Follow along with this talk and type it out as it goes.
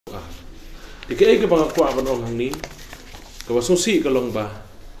Ike ke bang kwa ban ong hang ni ka wasong si ka long ba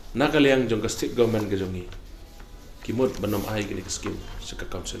nakaliang jong ka state government ke jongi kimot banom ai ke skim sa ka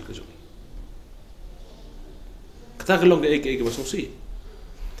council ke jongi kata ka long ke wasong si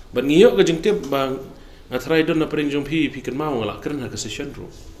ban ngiyo ka jeng tip bang atrai don na pring jong pi kan mau ngala kerna ka session ro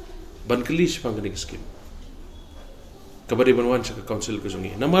ban kelis pang ke skim kabari ban wan sa ka council ke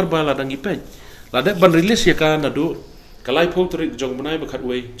jongi namar ba la dang ipej la da ban release ya ka na do kalai po trik jong banai bakhat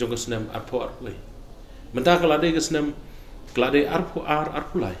wei jong kesnam arpo arpulai menta kalade kesnam kalade arpo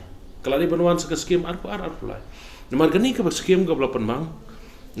arpulai kalade banwan sa skim arpo arpulai namar gani ka skim ka belapan mang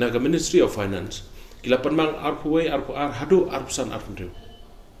na ka Ministry of Finance kilapan mang arpo wei arpo hadu arpusan arpundeu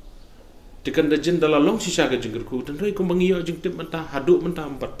tekan da jin dala long sisa ka jengker ku dan rei kumbang iyo jeng tip menta hadu menta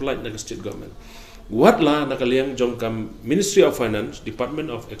 4 pelaj na state government wat la na kaliang jong kam Ministry of Finance Department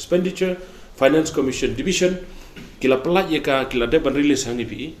of Expenditure Finance Commission Division kila pelat ye ka kila de ban release hang ni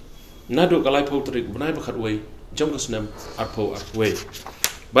pi nado kalai pau trik banai bakhat wei jong kasnam arpo arwei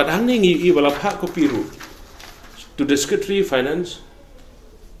but hang ni ngi i bala phak ko piru to the Secretary Finance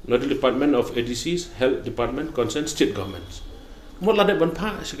Nodal Department of ADCs Health Department concerned state governments mot la de ban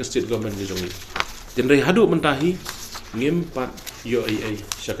phak sa state government ni jongi tin rei hadu mentahi ngim pat yo ai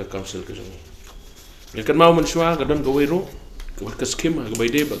sa ka council ke jongi ni kan mau mensua ka don ko wei ro ka skim ka bai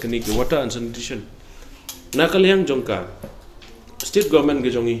de ba kini ke water and sanitation nakaliang jongka state government ke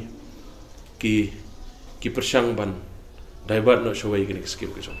jongi ki persang ban divert no showai ke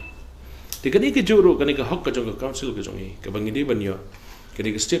skim ke jongi tikani ke juru kani ke hok ke jong council ke jongi ke bangini banyo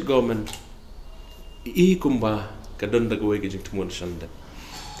kani ke state government I kumba ka don da goi ke jing tumun sanda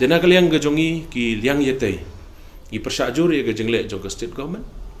de nakaliang ke jongi ki liang yete I persa juri ke jingle jong ke state government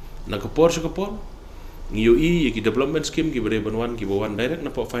na ke por ke por ngiu I ki development scheme ki bare banwan ki bawan direct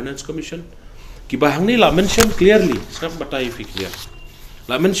na po finance commission ki bahang ni la mention clearly snap batai fi clear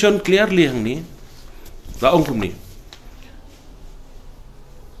la mention clearly hang ni la ong kum ni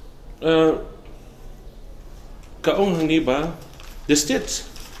ka ong hang ni ba the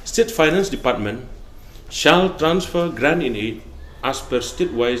state finance department shall transfer grant in aid as per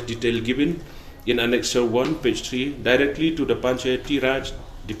state wise detail given in annexure 1 page 3 directly to the Panchayati Raj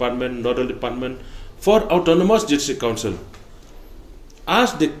department nodal department for autonomous district council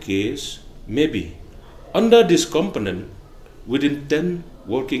as the case maybe under this component within 10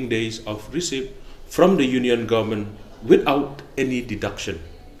 working days of receipt from the union government without any deduction.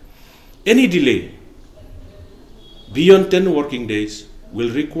 Any delay beyond 10 working days will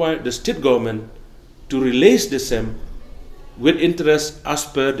require the state government to release the same with interest as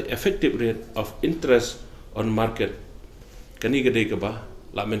per the effective rate of interest on market. Kani gede ka ba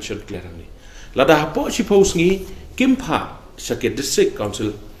la mention clear ni. La dah po si pos ngi kimpha sa district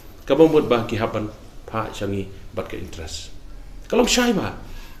council kabamut ba ki hapan pha changi bat ka interest kalong shai ba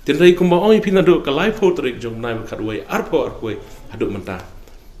tin rei kumba oi pinado ka live photo rek jong nai khat wei arpo arpoi hadu menta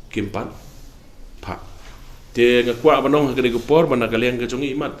kimpan pha te nga kwa banong ka ko por bana kaliang ka jong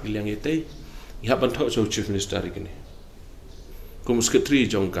imat kaliang ite I hapan tho so chief minister ikini kum secretary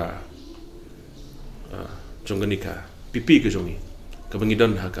jong ka jong nika pipi ka jongi ka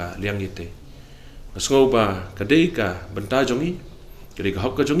bangidon ha ka liang ite asngau ba kadei ka banta jongi kiri ka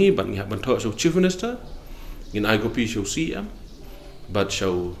hok ka jongi ban ngi ban tho so chief minister in I go pi so CM but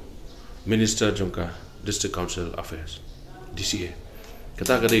show minister jongka district council affairs DCA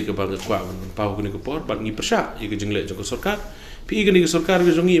kata kadei ka bang kwa ban pau kini ko por ban ngi persha I ka jingle jongka sorkar pi kini ka sorkar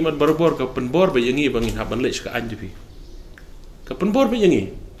ka jongi mat barobor ka penbor ba yangi bangin haban lech ka anji pi ka penbor ba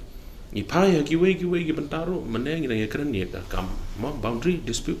yangi ni pa ya ki wei ki bantaro maneng ngi kran ni ka kam boundary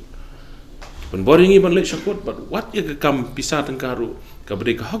dispute penbor yangi ban lech shakot but what ya ka kam pisah tengkaru ka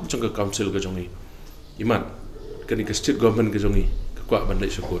beri ka hok jong ka council ka jongi iman kani ka state government ka jongi ka kwa ban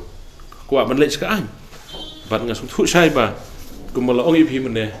lech shakot kwa ban lech ka an bat nga thu sai ba kumala ong ipi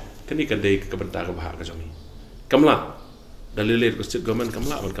mene kani ka dei ka banta ka bha ka jongi kamla dalile ka state government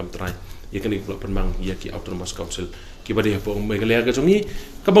kamla ban kam trai ya kani ka penmang ya ki autonomous council ki bari ha po Meghalaya ka jongi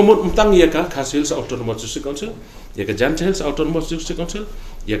ka bamut mtang ya ka khasil sa autonomous district council ya ka Jan Hills autonomous district council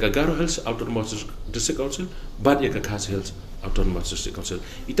ya ka Garo Hills autonomous district council bat ya ka Khas Hills autonomous district council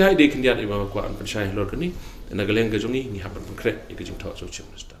ita ide kindiat imam kwa an panshai lor kani nagaleng ka jongi ni hapan konkret ya ka jing thaw so chief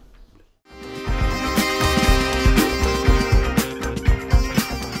minister